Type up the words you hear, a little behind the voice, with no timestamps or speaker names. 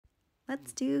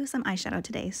Let's do some eyeshadow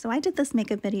today. So I did this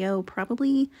makeup video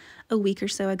probably a week or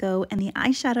so ago, and the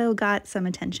eyeshadow got some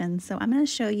attention. So I'm going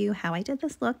to show you how I did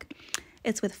this look.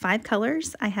 It's with 5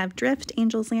 colors. I have Drift,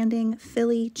 Angel's Landing,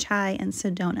 Philly, Chai, and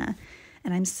Sedona.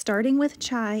 And I'm starting with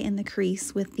Chai in the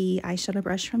crease with the eyeshadow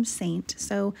brush from Seint.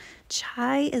 So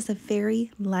Chai is a very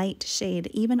light shade,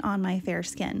 even on my fair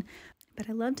skin. But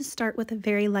I love to start with a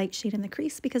very light shade in the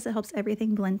crease because it helps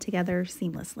everything blend together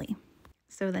seamlessly.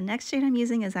 So the next shade I'm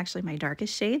using is actually my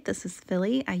darkest shade. This is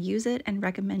Philly. I use it and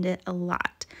recommend it a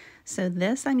lot. So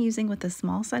this I'm using with the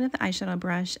small side of the eyeshadow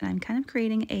brush, and I'm kind of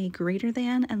creating a greater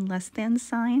than and less than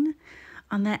sign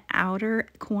on the outer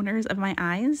corners of my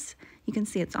eyes. You can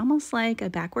see it's almost like a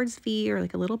backwards V or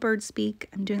like a little bird's beak.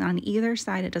 I'm doing it on either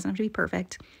side. It doesn't have to be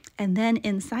perfect. And then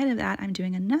inside of that, I'm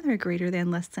doing another greater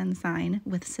than less than sign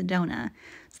with Sedona.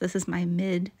 So this is my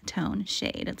mid-tone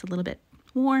shade. It's a little bit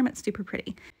warm. It's super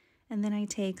pretty. And then I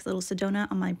take a little Sedona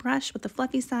on my brush with the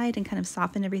fluffy side and kind of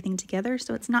soften everything together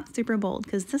so it's not super bold,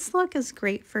 because this look is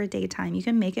great for daytime. You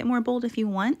can make it more bold if you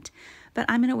want, but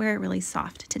I'm going to wear it really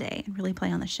soft today and really play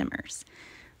on the shimmers.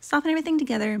 Soften everything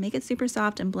together, make it super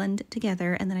soft and blend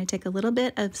together, and then I take a little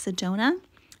bit of Sedona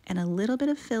and a little bit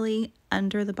of Philly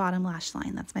under the bottom lash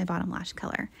line. That's my bottom lash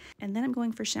color. And then I'm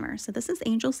going for shimmer. So this is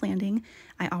Angel's Landing.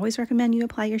 I always recommend you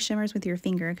apply your shimmers with your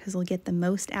finger because you'll get the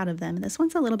most out of them. This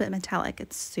one's a little bit metallic.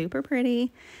 It's super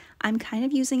pretty. I'm kind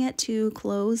of using it to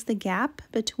close the gap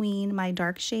between my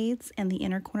dark shades and the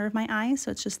inner corner of my eye.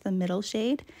 So it's just the middle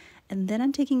shade. And then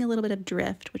I'm taking a little bit of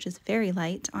Drift, which is very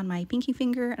light, on my pinky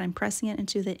finger, and I'm pressing it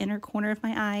into the inner corner of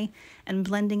my eye and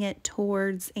blending it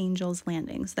towards Angel's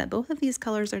Landing, so that both of these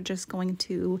colors are just going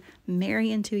to marry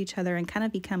into each other and kind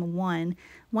of become one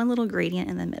little gradient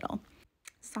in the middle.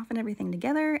 Soften everything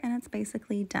together and it's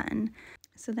basically done.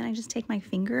 So then I just take my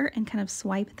finger and kind of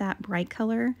swipe that bright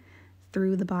color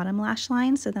through the bottom lash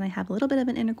line, so then I have a little bit of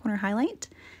an inner corner highlight,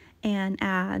 and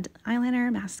add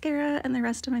eyeliner, mascara, and the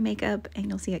rest of my makeup, and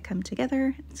you'll see it come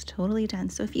together. It's totally done.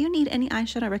 So if you need any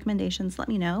eyeshadow recommendations, let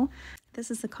me know. This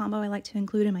is the combo I like to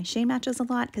include in my shade matches a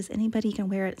lot because anybody can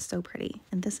wear it. It's so pretty.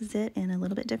 And this is it in a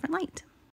little bit different light.